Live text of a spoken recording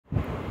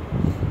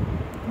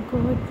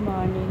Good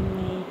morning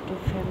मेरी to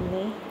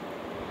family.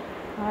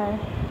 और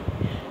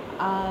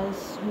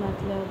आज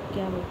मतलब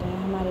क्या बोलते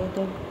हैं, हमारे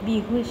इधर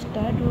बिहू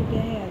स्टार्ट हो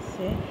गया है आज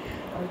से।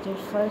 और जो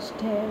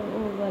फर्स्ट है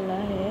वो वाला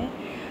है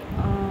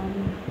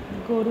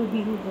गोरू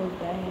बिहू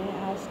बोलता है।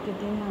 आज के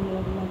दिन हम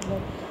लोग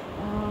मतलब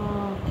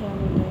क्या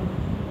बोलते हैं,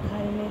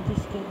 घर में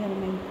जिसके घर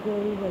में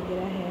गोरू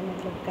वगैरह है,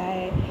 मतलब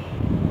गाय,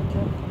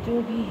 मतलब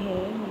जो भी है,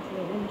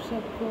 मतलब उन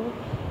सबको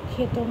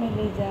खेतों में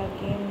ले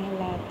जाके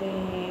नहलाते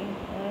हैं।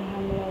 और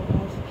हम लोग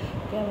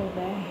क्या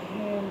बोलता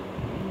है,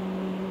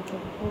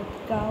 मतलब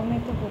गाँव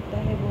में तो होता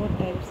है बहुत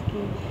टाइप्स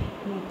की,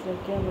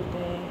 मतलब क्या बोलते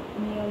हैं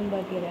नियम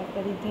वगैरह,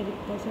 पर इधर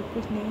इतना सब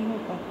कुछ नहीं हो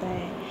पाता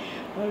है।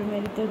 और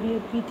मेरी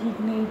तबीयत भी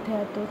ठीक नहीं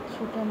था, तो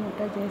छोटा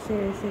मोटा जैसे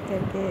वैसे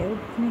करके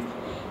उठने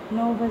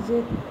 9 बजे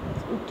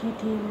उठी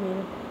थी।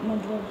 मेरे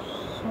मतलब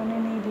सोने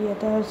नहीं दिया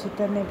था।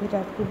 हर्षिता ने भी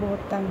रात को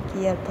बहुत तंग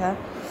किया था,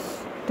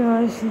 तो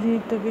इसलिए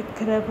तबीयत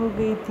खराब हो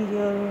गई थी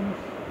और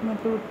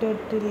मतलब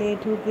उठते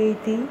लेट हो गई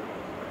थी।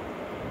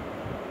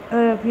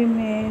 और अभी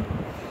मैं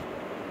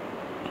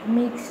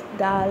मिक्स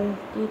दाल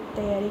की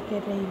तैयारी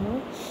कर रही हूँ।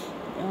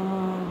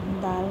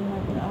 दाल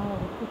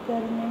मतलब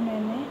कुकर में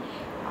मैंने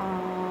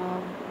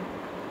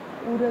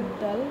उड़द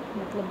दाल,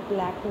 मतलब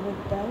ब्लैक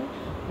उड़द दाल,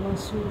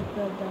 मसूर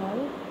का दाल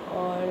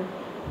और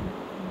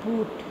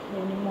बूट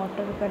यानी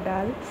मटर का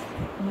दाल,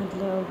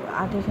 मतलब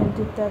आधे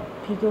घंटे तक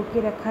भिगो के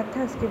रखा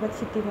था। उसके बाद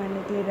सीटी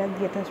मारने के लिए रख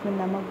दिया था, उसमें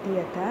नमक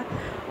दिया था।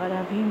 और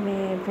अभी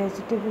मैं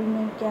वेजिटेबल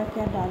में क्या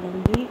क्या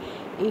डालूँगी,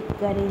 एक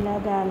करेला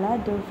डाला,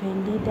 2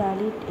 भिंडी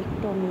डाली, 1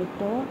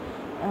 टोमेटो,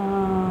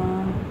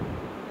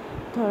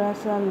 थोड़ा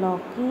सा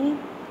लौकी,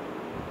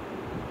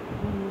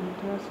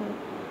 थोड़ा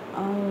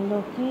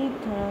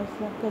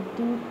सा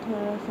कद्दू,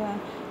 थोड़ा सा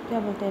क्या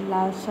बोलते हैं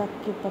लाल साग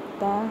के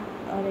पत्ता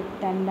और एक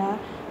टंडा,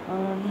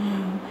 और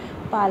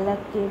पालक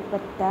के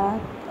पत्ता,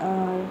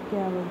 और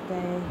क्या बोलता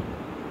है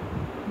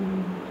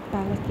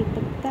पालक के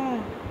पत्ता,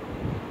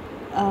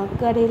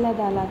 करेला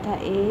डाला था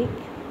एक,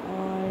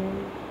 और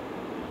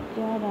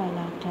क्या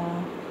डाला था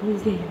भूल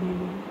गई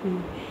मैंने,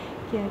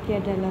 क्या क्या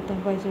डाला था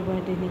वॉइस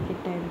देने के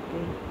टाइम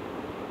पे।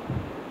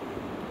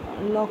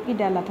 लौकी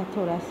डाला था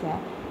थोड़ा सा,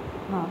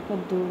 हाँ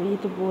कद्दू, ये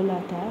तो बोला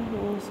था।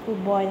 वो उसको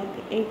बॉयल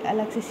एक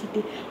अलग से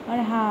सीटी, और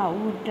हाँ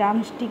वो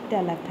ड्रम स्टिक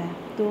डाला था,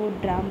 2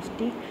 ड्रम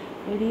स्टिक।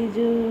 और ये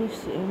जो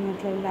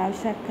मतलब लाल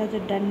साग का जो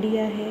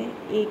डंडिया है,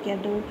 1 या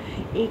 2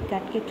 एक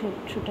काट के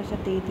छोटा सा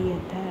दे दिया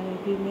था।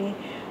 अभी मैं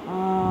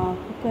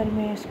कुकर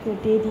में उसको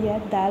दे दिया,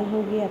 दाल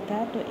हो गया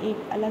था तो एक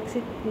अलग से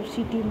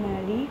सीटी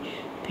मारी,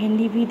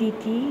 भिंडी भी दी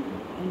थी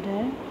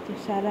उधर। तो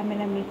सारा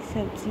मेरा मिक्स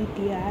सब्ज़ी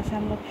दिया। आज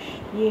हम लोग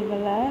ये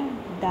वाला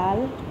दाल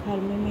घर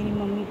में मेरी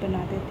मम्मी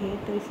बनाते थे,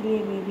 तो इसलिए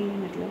मैं भी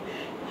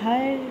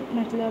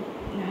मतलब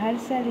हर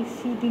साल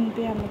इसी दिन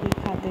पे हम लोग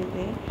खाते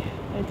थे।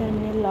 और इधर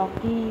मैंने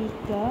लौकी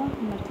का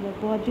मतलब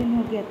बहुत दिन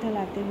हो गया था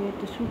लाते हुए,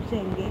 तो सूख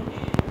जाएंगे,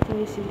 तो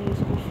इसीलिए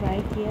उसको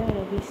फ्राई किया। और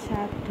अभी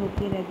साग धो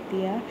के रख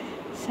दिया।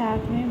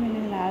 साग में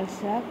मैंने लाल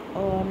साग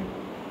और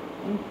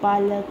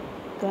पालक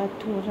का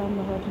थोड़ा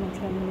बहुत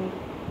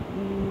मतलब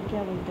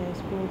क्या बोलते हैं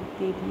इसको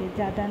दे दिए,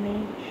 ज़्यादा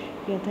नहीं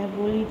किया था।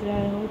 बोल ही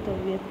रहा हूँ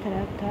तबीयत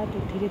ख़राब था, तो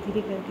धीरे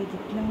धीरे करके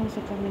जितना हो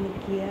सका मैंने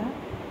किया।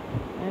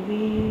 अभी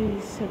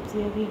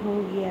सब्ज़ी अभी हो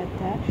गया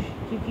था,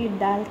 क्योंकि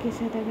दाल के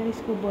साथ अगर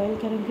इसको बॉईल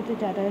करूँगी तो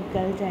ज़्यादा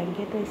गल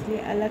जाएंगे, तो इसलिए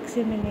अलग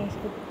से मैंने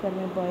इसको कुकर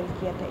में बॉईल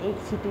किया था, 1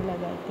 सीटी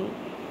लगा के।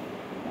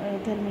 और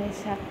इधर मैंने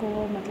साग को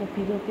मतलब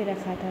भिगो के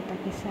रखा था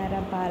ताकि सारा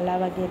बाला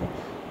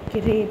वगैरह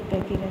रेत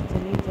वगैरह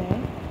चली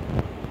जाए।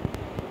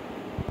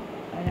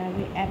 और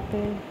अभी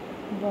एप्पल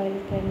बॉईल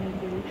करने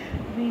के लिए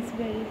अभी इस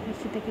बार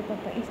हर्षिता के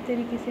पापा इस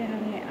तरीके से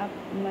हमने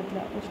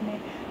मतलब उसने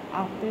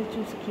एप्पल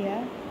चूज़ किया।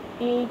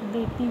 1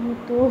 देती हूँ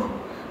तो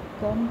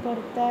कम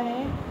पड़ता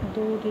है,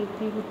 2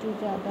 देती हूँ तो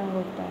ज़्यादा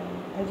होता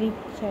है।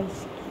 अजीब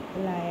साइज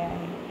लाया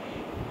है।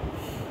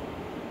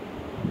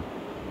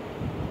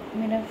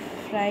 मेरा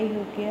फ्राई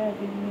हो गया,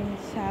 अभी मैं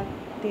साग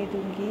दे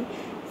दूँगी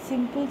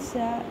सिंपल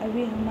सा।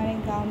 अभी हमारे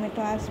गांव में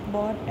तो आज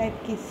बहुत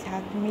टाइप की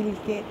साग मिल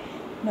के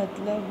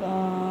मतलब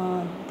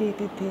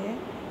देते थे,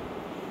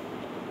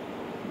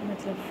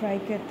 मतलब फ्राई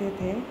करते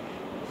थे।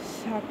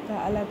 साग का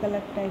अलग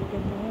अलग टाइप के,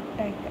 बहुत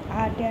टाइप के,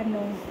 8 या 9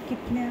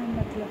 कितने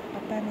मतलब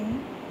पता नहीं।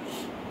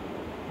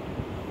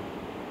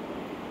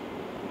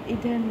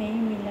 इधर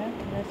नहीं मिला।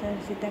 थोड़ा सा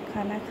हर्षिता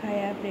खाना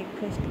खाया,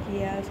 ब्रेकफास्ट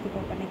किया, उसके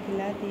पापा ने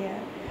खिला दिया।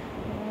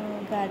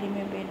 गाड़ी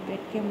में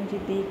बैठ के मुझे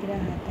देख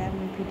रहा था,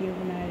 मैं वीडियो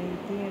बना रही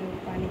थी और वो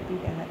पानी पी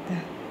रहा था।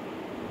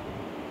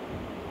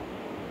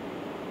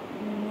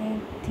 मैं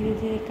धीरे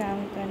धीरे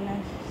काम करना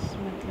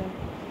मतलब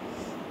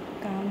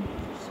काम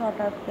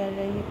सॉर्ट आउट कर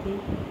रही थी।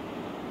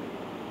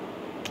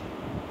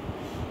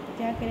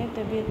 क्या करें,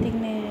 तबीयत ठीक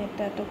नहीं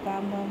रहता तो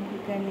काम वाम भी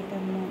करने का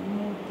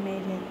मूड नहीं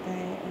रहता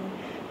है। और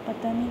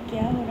पता नहीं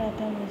क्या हो रहा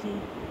था, मुझे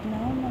इतना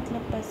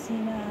मतलब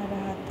पसीना आ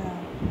रहा था,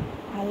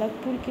 हालत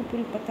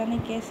पूरी पता नहीं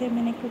कैसे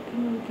मैंने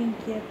कुकिंग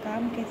किया,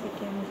 काम कैसे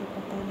किया मुझे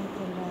पता नहीं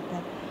चल रहा था।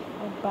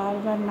 और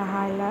बार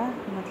नहाया,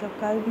 मतलब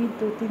कल भी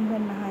 2-3 बार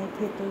नहाए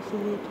थे, तो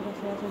इसीलिए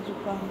थोड़ा सा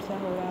जुकाम सा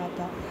हो रहा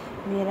था,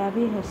 मेरा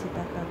भी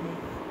हर्षिता का भी।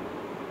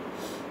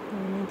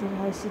 मैंने इधर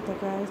हर्षिता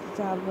का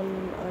चावल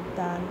और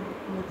दाल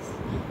मिक्स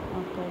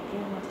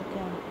करके मतलब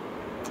क्या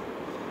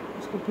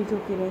उसको भिगो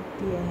के रख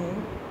दिया है।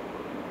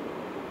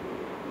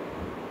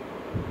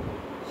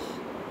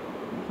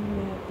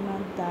 मैं अपना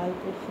दाल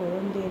को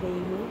फ़ौरन दे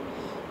रही हूँ।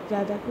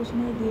 ज़्यादा कुछ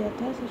नहीं दिया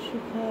था, सिर्फ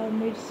सूखा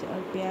मिर्च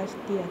और प्याज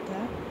दिया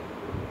था।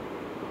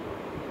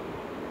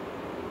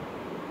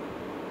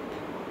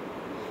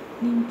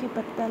 नीम के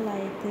पत्ता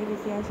लाए थे,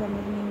 लेकिन आज हम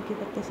लोग नीम के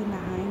पत्ते से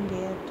नहाएंगे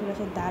और थोड़ा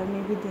सा दाल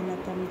में भी देना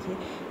था मुझे,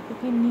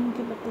 क्योंकि नीम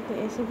के पत्ते तो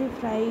ऐसे भी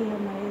फ्राई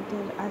हमारे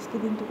इधर आज के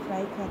दिन तो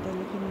फ्राई खाते हैं,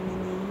 लेकिन मैंने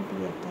नहीं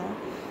दिया था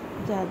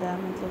ज़्यादा,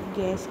 मतलब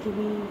गैस की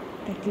भी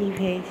तकलीफ़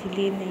है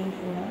इसलिए नहीं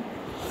हुआ।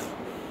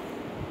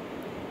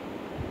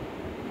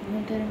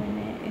 उधर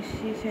मैंने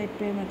इसी साइड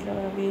पे मतलब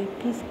अभी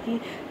फिश की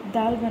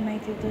दाल बनाई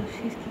थी, तो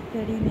फिश की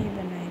कढ़ी नहीं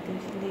बनाई, तो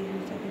इसलिए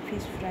सोचा कि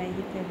फ़िश फ्राई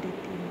ही कर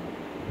देती हूँ।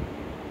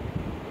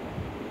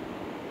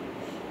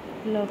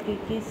 लौकी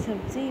की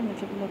सब्ज़ी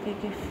मतलब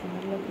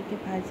लौकी की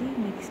भाजी,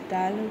 मिक्स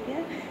दाल हो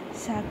गया,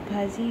 साग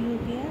भाजी हो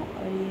गया,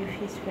 और ये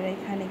फ़िश फ्राई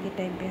खाने के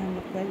टाइम पे हम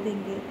लोग कर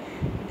देंगे।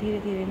 धीरे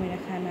धीरे मेरा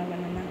खाना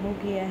बनाना हो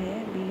गया है।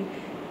 अभी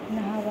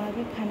नहा वहा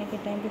के खाने के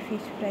टाइम पे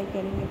फ़िश फ्राई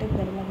करेंगे तो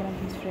गर्मा गर्म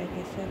फ़िश फ्राई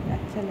के साथ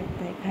अच्छा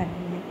लगता है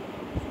खाने में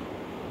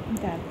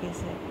दाल के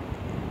साथ।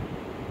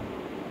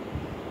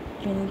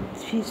 मैंने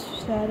फिश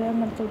सारा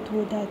मतलब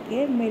धो धा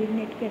के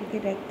मैरिनेट करके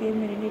रख दिया।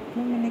 मैरिनेट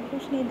में मैंने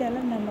कुछ नहीं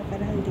डाला, नमक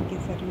और हल्दी के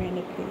साथ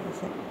मैरिनेट के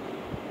साथ।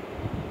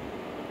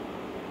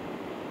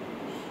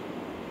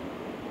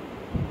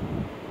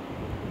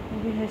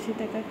 अभी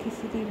हर्षिता का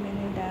खिचड़ी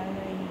मैंने डाल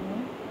रही हूँ,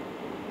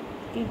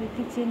 क्योंकि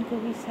किचन को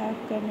भी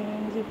साफ़ करने में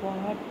मुझे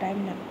बहुत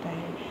टाइम लगता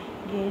है।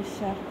 गैस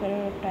साफ़ करो,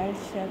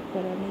 टाइल्स साफ़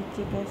करो,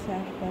 नीचे का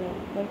साफ़ करो,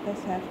 ऊपर का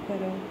साफ़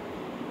करो।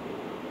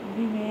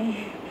 अभी मैं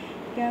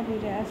क्या बोल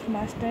रहा, आज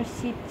मास्टर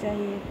शीट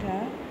चाहिए था,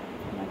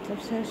 मतलब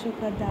सरसों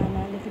का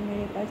दाना, लेकिन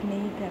मेरे पास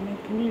नहीं था, मैं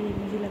भूल गई,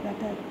 मुझे लगा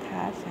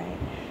था शायद।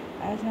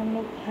 आज हम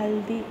लोग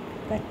हल्दी,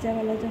 कच्चा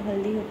वाला जो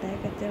हल्दी होता है,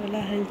 कच्चा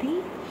वाला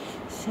हल्दी,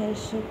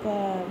 सरसों का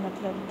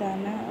मतलब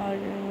दाना और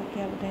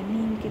क्या बोलते हैं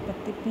नीम के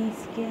पत्ते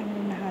पीस के हम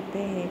लोग नहाते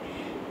हैं।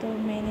 तो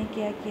मैंने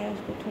क्या किया,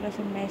 उसको थोड़ा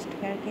सा मैश्ड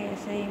करके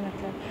ऐसे ही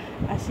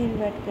मतलब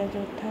आशीर्वाद का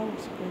जो था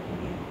उसको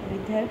दिया। और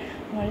इधर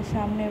हमारे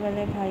सामने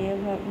वाले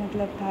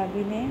मतलब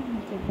भाभी ने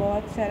मतलब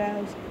बहुत सारा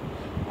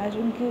आज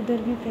उनके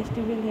उधर भी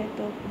फेस्टिवल है,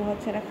 तो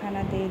बहुत सारा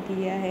खाना दे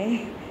दिया है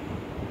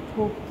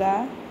भूख का।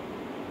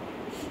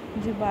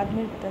 मुझे बाद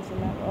में पता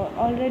चला, और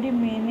ऑलरेडी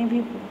मैंने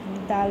भी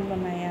दाल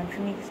बनाया,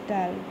 मिक्स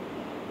दाल,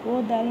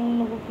 वो दाल उन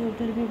लोगों के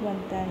उधर भी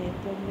बनता है,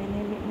 तो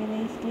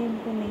मैंने इसलिए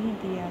उनको नहीं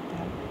दिया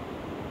था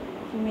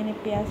कि मैंने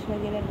प्याज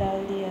वगैरह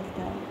डाल दिया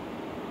था।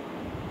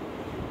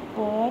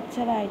 बहुत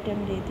सारा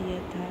आइटम दे दिया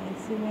था,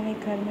 इससे मैंने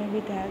घर में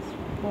भी दाल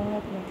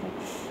बहुत मतलब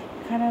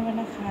खाना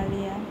बना खा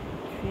लिया।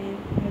 फिर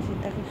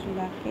हर्षिता को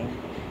सुला के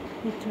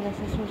फिर थोड़ा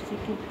सा सोची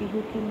कि बिहू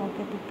के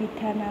मौके पे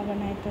पीठा ना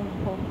बनाए तो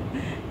वो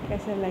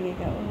कैसा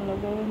लगेगा। उन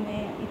लोगों ने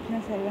इतना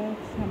सारा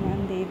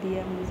सामान दे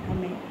दिया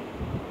हमें,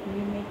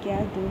 अभी मैं क्या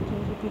दूँ,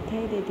 तो पीठा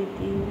ही दे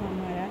देती हूँ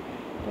हमारा।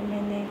 तो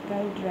मैंने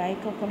कल ड्राई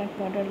कोकोनट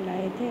पाउडर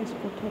लाए थे,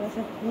 उसको थोड़ा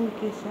सा गुड़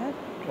के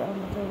साथ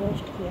मतलब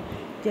रोस्ट किया,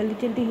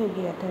 जल्दी हो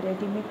गया था,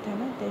 रेडीमेड था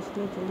ना, तो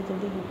इसलिए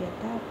जल्दी हो गया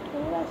था।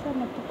 थोड़ा सा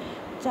मतलब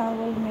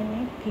चावल मैंने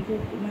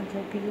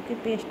भिगो के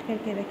पेस्ट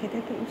करके रखे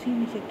थे, तो उसी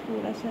में से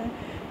थोड़ा सा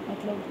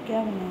मतलब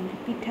क्या बनाऊँगी,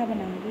 पीठा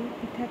बनाऊँगी।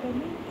 पीठा तो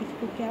नहीं,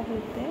 इसको क्या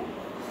बोलते हैं,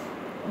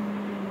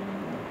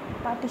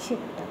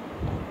 पाटीशेप्टा।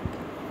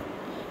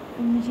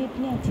 मुझे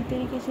इतनी अच्छी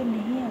तरीके से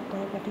नहीं आता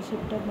है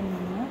पाटीशेप्टा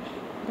बनाना,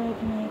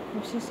 बट मैं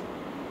कोशिश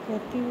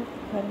करती हूँ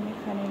घर में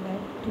खाने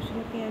लायक,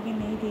 दूसरों के आगे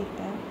नहीं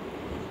देता।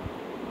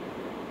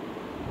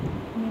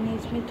 मैंने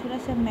इसमें थोड़ा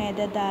सा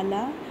मैदा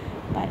डाला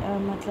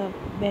मतलब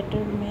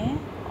बैटर में,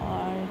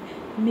 और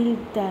मिल्क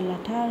डाला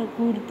था और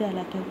गुड़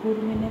डाला था। गुड़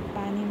मैंने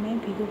पानी में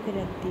भिगो के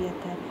रख दिया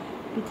था।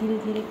 फिर धीरे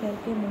धीरे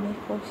करके मैंने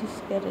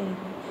कोशिश कर रही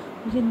हूँ,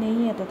 मुझे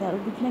नहीं आता था,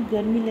 और इतना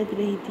गर्मी लग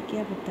रही थी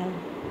क्या बताऊँ।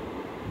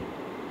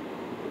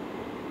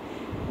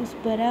 कुछ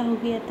बड़ा हो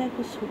गया था,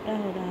 कुछ छोटा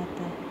हो रहा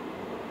था।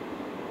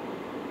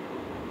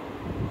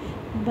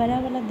 बड़ा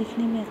वाला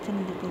दिखने में अच्छा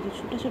नहीं लगता, जो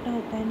छोटा छोटा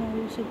होता है ना,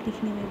 वो सब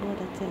दिखने में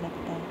बहुत अच्छा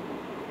लगता है।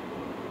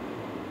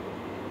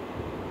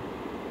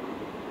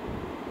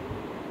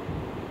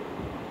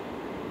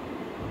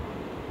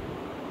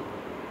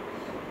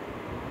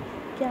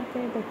 क्या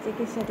करें, बच्चे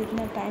के साथ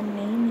इतना टाइम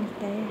नहीं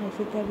मिलता है।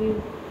 हर्षिता भी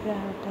उठ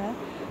रहा था,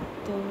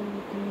 तो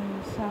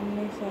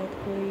सामने शायद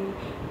कोई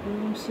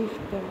रूम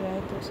शिफ्ट कर रहा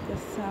है, तो उसका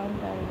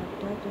साउंड आ रहा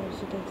था, तो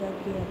हर्षिता जग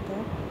गया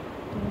था,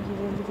 तो मुझे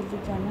जल्दी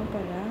जाना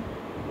पड़ा।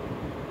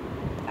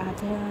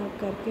 आधा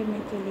करके मैं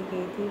चली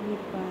गई थी, फिर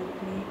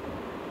बाद में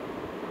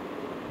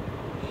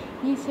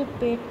ये सब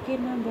बैठ के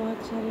ना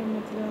बहुत सारे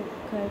मतलब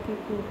घर के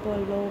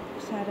कुल लोग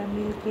सारा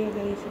मिल के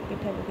अगर ये सब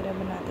पीठा वगैरह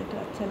बनाते तो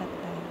अच्छा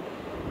लगता है।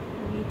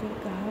 अभी इधर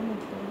कहाँ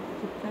मतलब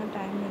जितना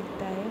टाइम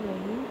मिलता है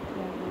वही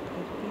थोड़ा बहुत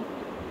करके,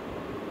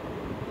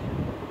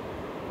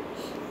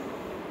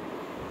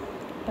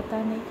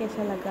 पता नहीं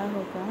कैसा लगा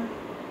होगा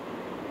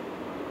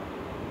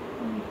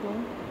उनको।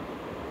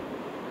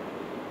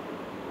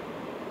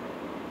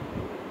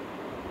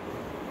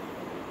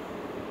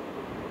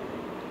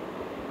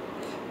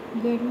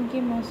 गर्मी के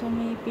मौसम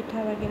में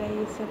पिठा वगैरह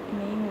ये सब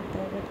नहीं होता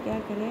है, बट क्या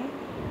करें,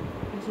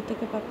 हर्षिता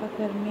के पापा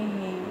घर में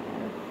हैं।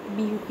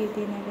 बिहू के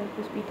दिन अगर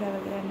कुछ पिठा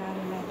वगैरह ना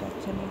बनाए तो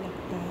अच्छा नहीं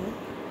लगता है।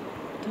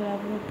 थोड़ा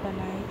बहुत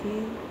बनाए थे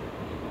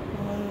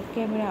और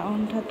कैमरा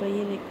ऑन था तो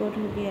ये रिकॉर्ड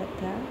हो गया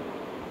था।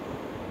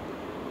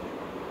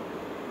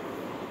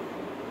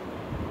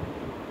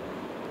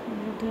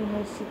 उधर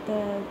हर्षिता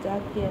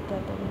जाग गया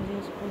था तो मुझे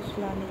उसको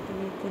सुलाने के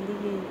लिए चली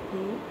गई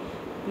थी।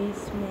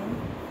 बीच में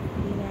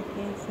फिर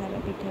आके सारा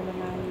पिठा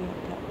बना लिया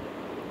था।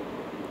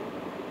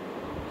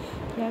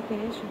 क्या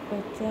करें, सब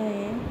बच्चा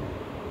है।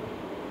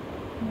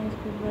 मैं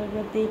उसको बार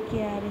बार देख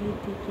के आ रही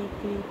थी कि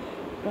कोई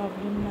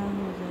प्रॉब्लम ना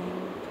हो जाए,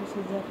 फिर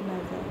से जग ना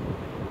जाए।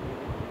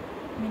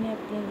 मैंने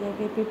अपने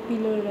जगह पे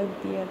पिलो रख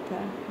दिया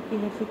था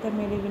क्योंकि हर्षिता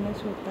मेरे बिना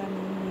सोता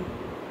नहीं है,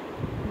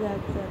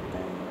 जाग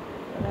जाता है।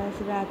 और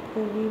आज रात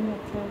को भी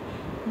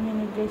मतलब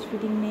मैंने ब्रेस्ट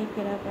फीडिंग नहीं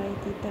करा पाई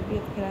थी,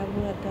 तबीयत ख़राब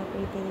हुआ था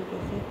पूरी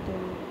तरीके से, तो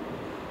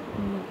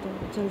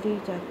जल्दी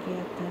जाग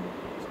गया था।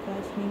 उसका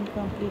नींद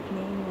कंप्लीट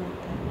नहीं हुआ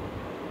था।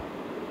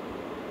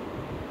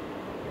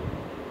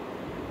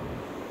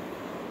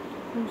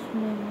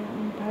 उसमें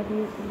भाभी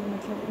के लिए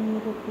मतलब उन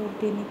लोगों को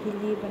देने के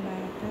लिए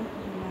बनाया था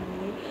हमारे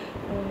लिए।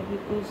 और अभी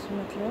कुछ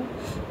मतलब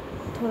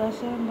थोड़ा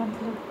सा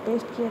मतलब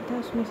टेस्ट किया था,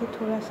 उसमें से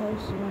थोड़ा सा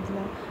उस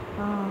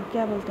मतलब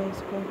क्या बोलते हैं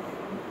इसको,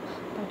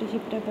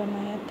 पार्टिसिपेटर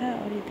बनाया था।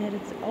 और इधर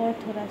और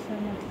थोड़ा सा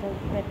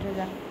मतलब बैटर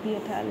रख दिया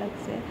था अलग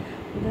से।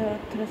 उधर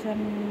थोड़ा सा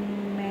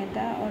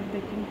मैदा और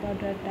बेकिंग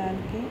पाउडर डाल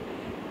के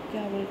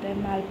क्या बोलते हैं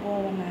मालपुआ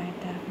बनाया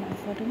था।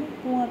 मालपुआ तो नहीं,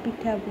 पुआ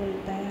पिठा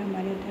बोलता है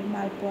हमारे उधर,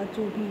 मालपुआ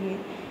जो भी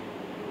है।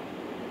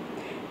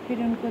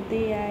 फिर उनको दे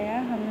आया,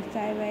 हम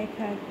चाय वाय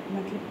खा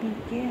मतलब पी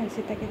के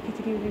हर्षिता के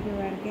खिचड़ी उचड़ी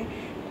बाढ़ के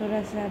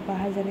थोड़ा सा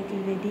बाहर जाने के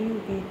लिए रेडी हो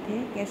गए थे।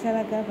 कैसा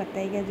लगा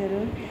बताइएगा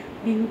ज़रूर।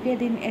 बिहू के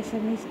दिन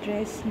एसएमएस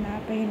ड्रेस ना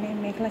पहने,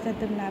 मेखला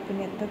चादर ना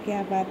पहने तो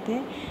क्या बात है,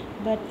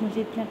 बट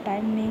मुझे इतना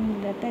टाइम नहीं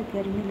मिल रहा था,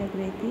 गर्मी लग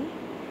रही थी,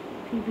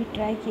 फिर भी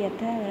ट्राई किया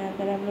था। और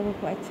अगर आप लोगों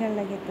को अच्छा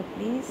लगे तो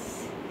प्लीज़,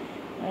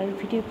 और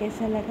वीडियो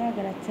कैसा लगा,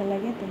 अगर अच्छा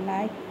लगे तो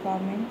लाइक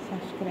कमेंट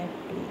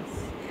सब्सक्राइब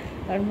प्लीज़।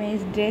 और मैं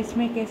इस ड्रेस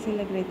में कैसे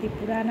लग रही थी,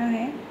 पुराना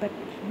है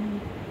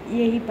बट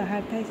यही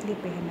बाहर था इसलिए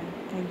पहना।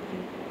 Thank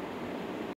you.